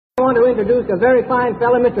want to introduce a very fine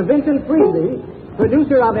fellow, Mr. Vinton Freedley,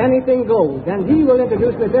 producer of Anything Goes, and he will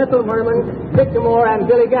introduce Miss Ethel Merman, Victor Moore, and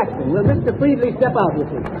Billy Gaxton. Will Mr. Freedley step out with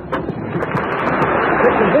me?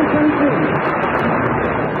 Mr. Vinton Freedley.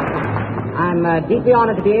 I'm deeply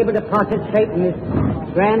honored to be able to participate in this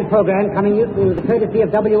grand program coming you through the courtesy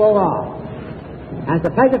of WOR. And it's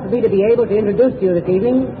a pleasure for me to be able to introduce to you this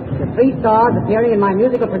evening the three stars appearing in my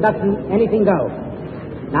musical production, Anything Goes,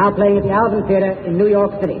 now playing at the Alvin Theater in New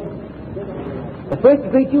York City. The first to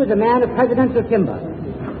greet you is a man of presidential timber,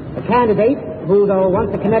 a candidate who, though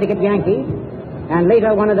once a Connecticut Yankee and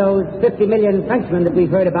later one of those 50 million Frenchmen that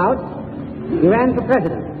we've heard about, he ran for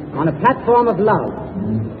president on a platform of love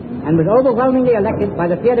and was overwhelmingly elected by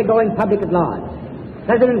the theater-going public at large.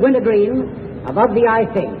 President Wintergreen, above the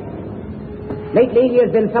eye sing. Lately, he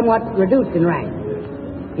has been somewhat reduced in rank.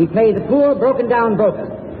 He plays a poor, broken-down broker.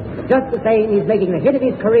 But just the same, he's making the hit of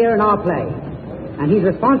his career in our play. And he's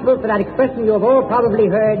responsible for that expression you have all probably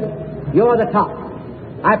heard, "You're the top."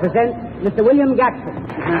 I present Mr. William Gaxton.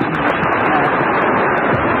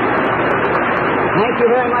 Thank you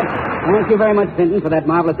very much. Thank you very much, Vinton, for that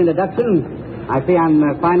marvelous introduction. I see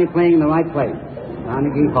I'm finally playing in the right place,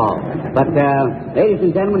 Carnegie Hall. But, ladies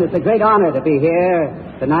and gentlemen, it's a great honor to be here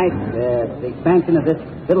tonight, the expansion of this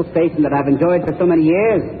little station that I've enjoyed for so many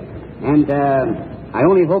years. And I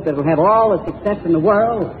only hope that it'll have all the success in the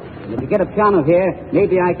world. And if you get a piano here,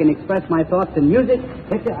 maybe I can express my thoughts in music.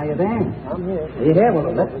 Victor, are you there? I'm here. Are you here?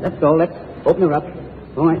 Well, let's go. Let's open her up.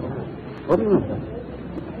 All right. Open her up.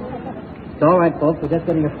 It's all right, folks. We're just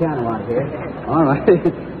getting a piano out here. All right.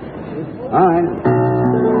 All right.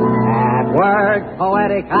 At work,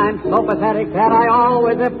 poetic, I'm so pathetic that I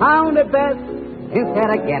always have found it best,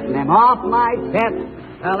 instead of getting them off my chest,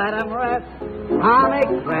 to let them rest,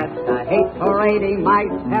 unexpressed. I hate parading my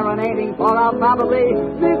serenading, for I'll probably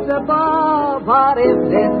miss a ball. But if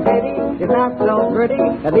this city is not so pretty,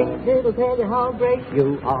 at least it'll tell you how great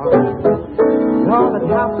you are. You're the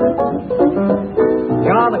top.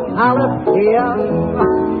 You're the Coliseum.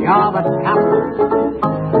 You're the top.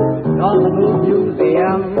 You're the new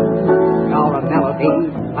museum. You're a melody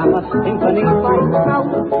from a symphony right now.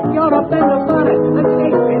 You're a bed of butter, a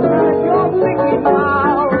Shakespeare sonnet. You're Mickey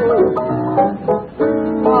Mouse.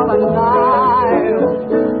 You're the Nile.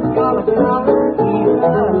 You're the Southeast.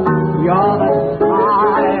 You're the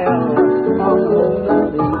smile of the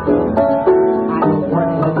I'm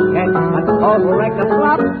working the catch, but called to wreck a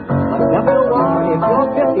flop. But WOR, if you're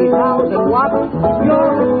 50,000 watts,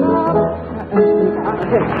 you're a top.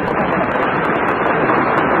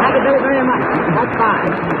 Thank you very, very much. That's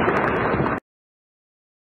fine.